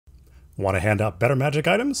Want to hand out better magic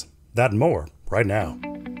items? That and more, right now.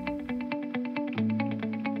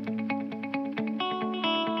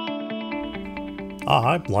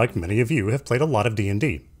 I, like many of you, have played a lot of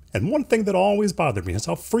D&D, and one thing that always bothered me is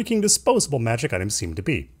how freaking disposable magic items seem to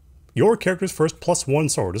be. Your character's first +1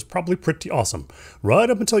 sword is probably pretty awesome, right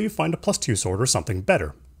up until you find a +2 sword or something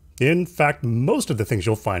better. In fact, most of the things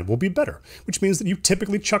you'll find will be better, which means that you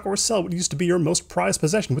typically chuck or sell what used to be your most prized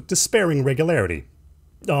possession with despairing regularity.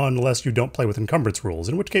 Unless you don't play with encumbrance rules,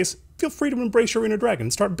 in which case, feel free to embrace your inner dragon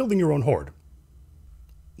and start building your own horde.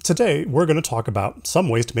 Today, we're going to talk about some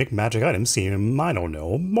ways to make magic items seem, I don't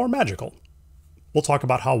know, more magical. We'll talk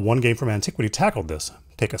about how one game from antiquity tackled this,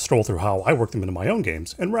 take a stroll through how I work them into my own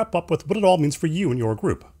games, and wrap up with what it all means for you and your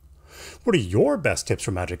group. What are your best tips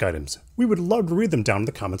for magic items? We would love to read them down in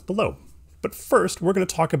the comments below. But first, we're going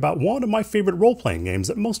to talk about one of my favorite role-playing games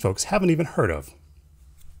that most folks haven't even heard of.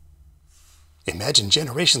 Imagine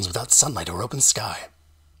generations without sunlight or open sky.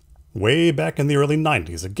 Way back in the early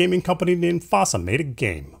 90s, a gaming company named FASA made a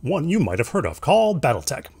game, one you might have heard of, called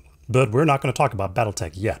Battletech. But we're not going to talk about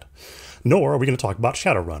Battletech yet. Nor are we going to talk about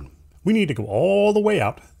Shadowrun. We need to go all the way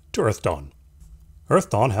out to Earthdawn.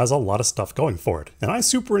 Earthdawn has a lot of stuff going for it, and I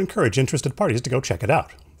super encourage interested parties to go check it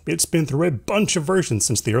out. It's been through a bunch of versions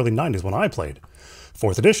since the early 90s when I played.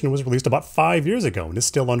 4th edition was released about 5 years ago and is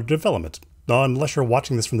still under development. Unless you're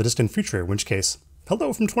watching this from the distant future, in which case,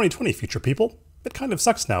 hello from 2020, future people. It kind of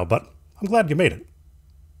sucks now, but I'm glad you made it.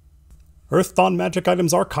 Earthdawn magic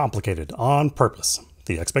items are complicated, on purpose.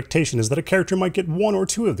 The expectation is that a character might get 1 or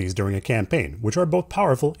 2 of these during a campaign, which are both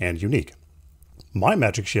powerful and unique. My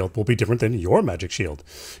magic shield will be different than your magic shield.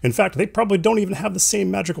 In fact, they probably don't even have the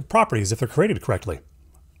same magical properties if they're created correctly.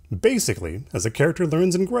 Basically, as a character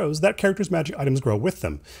learns and grows, that character's magic items grow with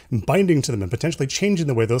them, binding to them and potentially changing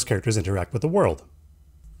the way those characters interact with the world.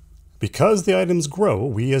 Because the items grow,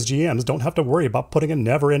 we as GMs don't have to worry about putting a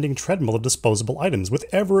never-ending treadmill of disposable items with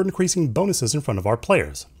ever-increasing bonuses in front of our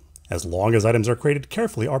players. As long as items are created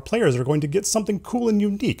carefully, our players are going to get something cool and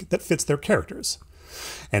unique that fits their characters.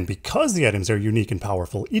 And because the items are unique and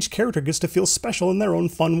powerful, each character gets to feel special in their own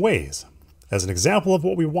fun ways. As an example of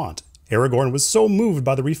what we want, Aragorn was so moved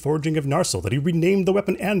by the reforging of Narsil that he renamed the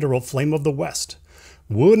weapon Andoril Flame of the West.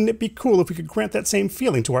 Wouldn't it be cool if we could grant that same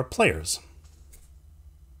feeling to our players?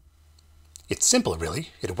 It's simple, really.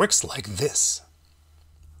 It works like this.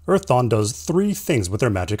 Earthdawn does 3 things with their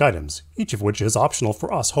magic items, each of which is optional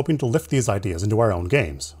for us hoping to lift these ideas into our own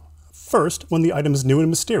games. First, when the item is new and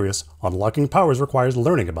mysterious, unlocking powers requires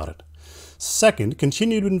learning about it. Second,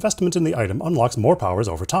 continued investment in the item unlocks more powers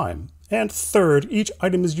over time. And third, each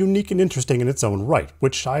item is unique and interesting in its own right,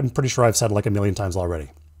 which I'm pretty sure I've said like 1,000,000 times already.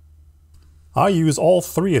 I use all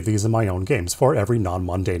 3 of these in my own games for every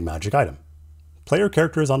non-mundane magic item. Player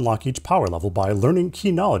characters unlock each power level by learning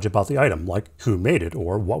key knowledge about the item, like who made it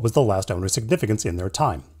or what was the last owner's significance in their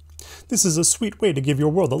time. This is a sweet way to give your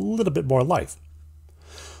world a little bit more life.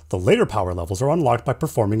 The later power levels are unlocked by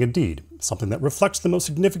performing a deed, something that reflects the most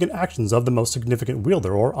significant actions of the most significant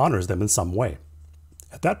wielder or honors them in some way.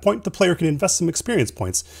 At that point, the player can invest some experience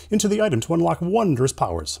points into the item to unlock wondrous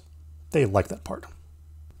powers. They like that part.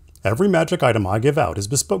 Every magic item I give out is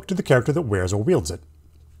bespoke to the character that wears or wields it.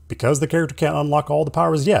 Because the character can't unlock all the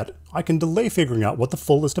powers yet, I can delay figuring out what the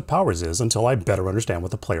full list of powers is until I better understand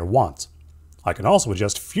what the player wants. I can also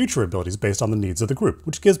adjust future abilities based on the needs of the group,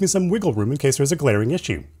 which gives me some wiggle room in case there's a glaring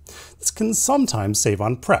issue. This can sometimes save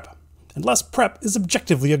on prep, and less prep is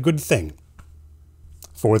objectively a good thing.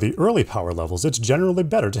 For the early power levels, it's generally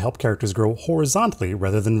better to help characters grow horizontally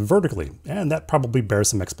rather than vertically, and that probably bears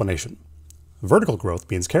some explanation. Vertical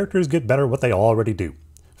growth means characters get better at what they already do.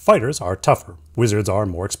 Fighters are tougher, wizards are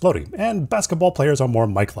more exploding, and basketball players are more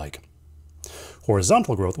Mike-like.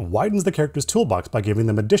 Horizontal growth widens the character's toolbox by giving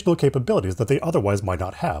them additional capabilities that they otherwise might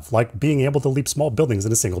not have, like being able to leap small buildings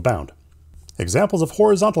in a single bound. Examples of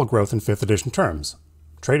horizontal growth in 5th edition terms.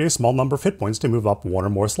 Trade a small number of hit points to move up 1 or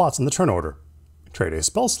more slots in the turn order. Trade a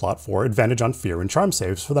spell slot for advantage on fear and charm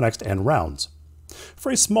saves for the next N rounds.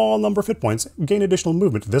 For a small number of hit points, gain additional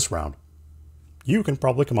movement this round. You can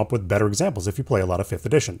probably come up with better examples if you play a lot of 5th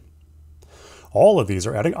edition. All of these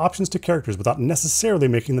are adding options to characters without necessarily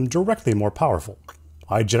making them directly more powerful.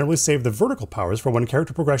 I generally save the vertical powers for when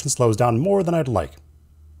character progression slows down more than I'd like.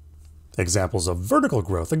 Examples of vertical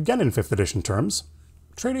growth, again in 5th edition terms.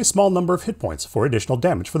 Trade a small number of hit points for additional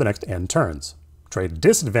damage for the next N turns. Trade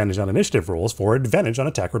disadvantage on initiative rolls for advantage on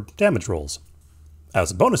attack or damage rolls.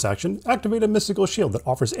 As a bonus action, activate a mystical shield that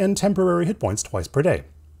offers N temporary hit points twice per day.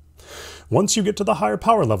 Once you get to the higher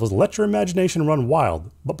power levels, let your imagination run wild,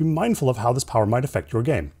 but be mindful of how this power might affect your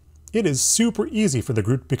game. It is super easy for the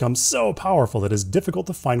group to become so powerful that it is difficult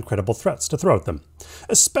to find credible threats to throw at them,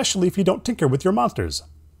 especially if you don't tinker with your monsters.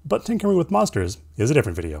 But tinkering with monsters is a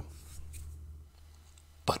different video.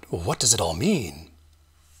 But what does it all mean?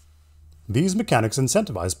 These mechanics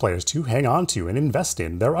incentivize players to hang on to and invest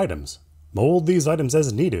in their items. Mold these items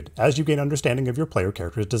as needed as you gain understanding of your player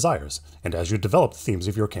character's desires, and as you develop the themes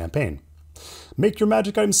of your campaign. Make your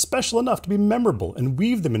magic items special enough to be memorable and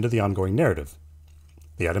weave them into the ongoing narrative.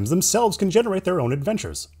 The items themselves can generate their own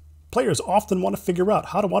adventures. Players often want to figure out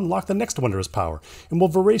how to unlock the next wondrous power, and will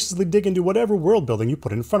voraciously dig into whatever world building you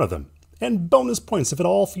put in front of them, and bonus points if it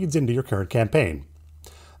all feeds into your current campaign.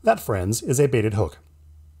 That, friends, is a baited hook.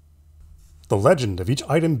 The legend of each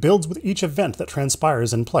item builds with each event that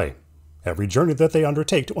transpires in play. Every journey that they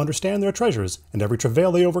undertake to understand their treasures, and every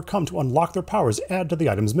travail they overcome to unlock their powers add to the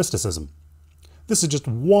item's mysticism. This is just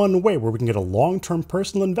one way where we can get a long-term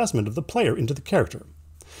personal investment of the player into the character.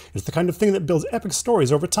 It's the kind of thing that builds epic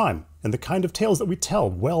stories over time, and the kind of tales that we tell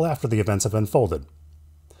well after the events have unfolded.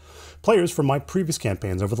 Players from my previous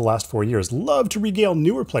campaigns over the last 4 years love to regale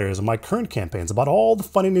newer players in my current campaigns about all the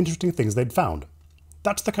fun and interesting things they'd found.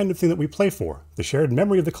 That's the kind of thing that we play for, the shared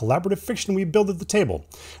memory of the collaborative fiction we build at the table,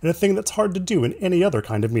 and a thing that's hard to do in any other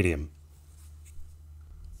kind of medium.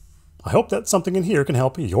 I hope that something in here can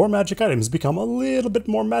help your magic items become a little bit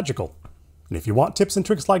more magical. And if you want tips and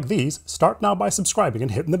tricks like these, start now by subscribing and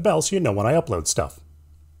hitting the bell so you know when I upload stuff.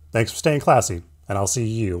 Thanks for staying classy, and I'll see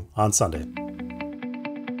you on Sunday.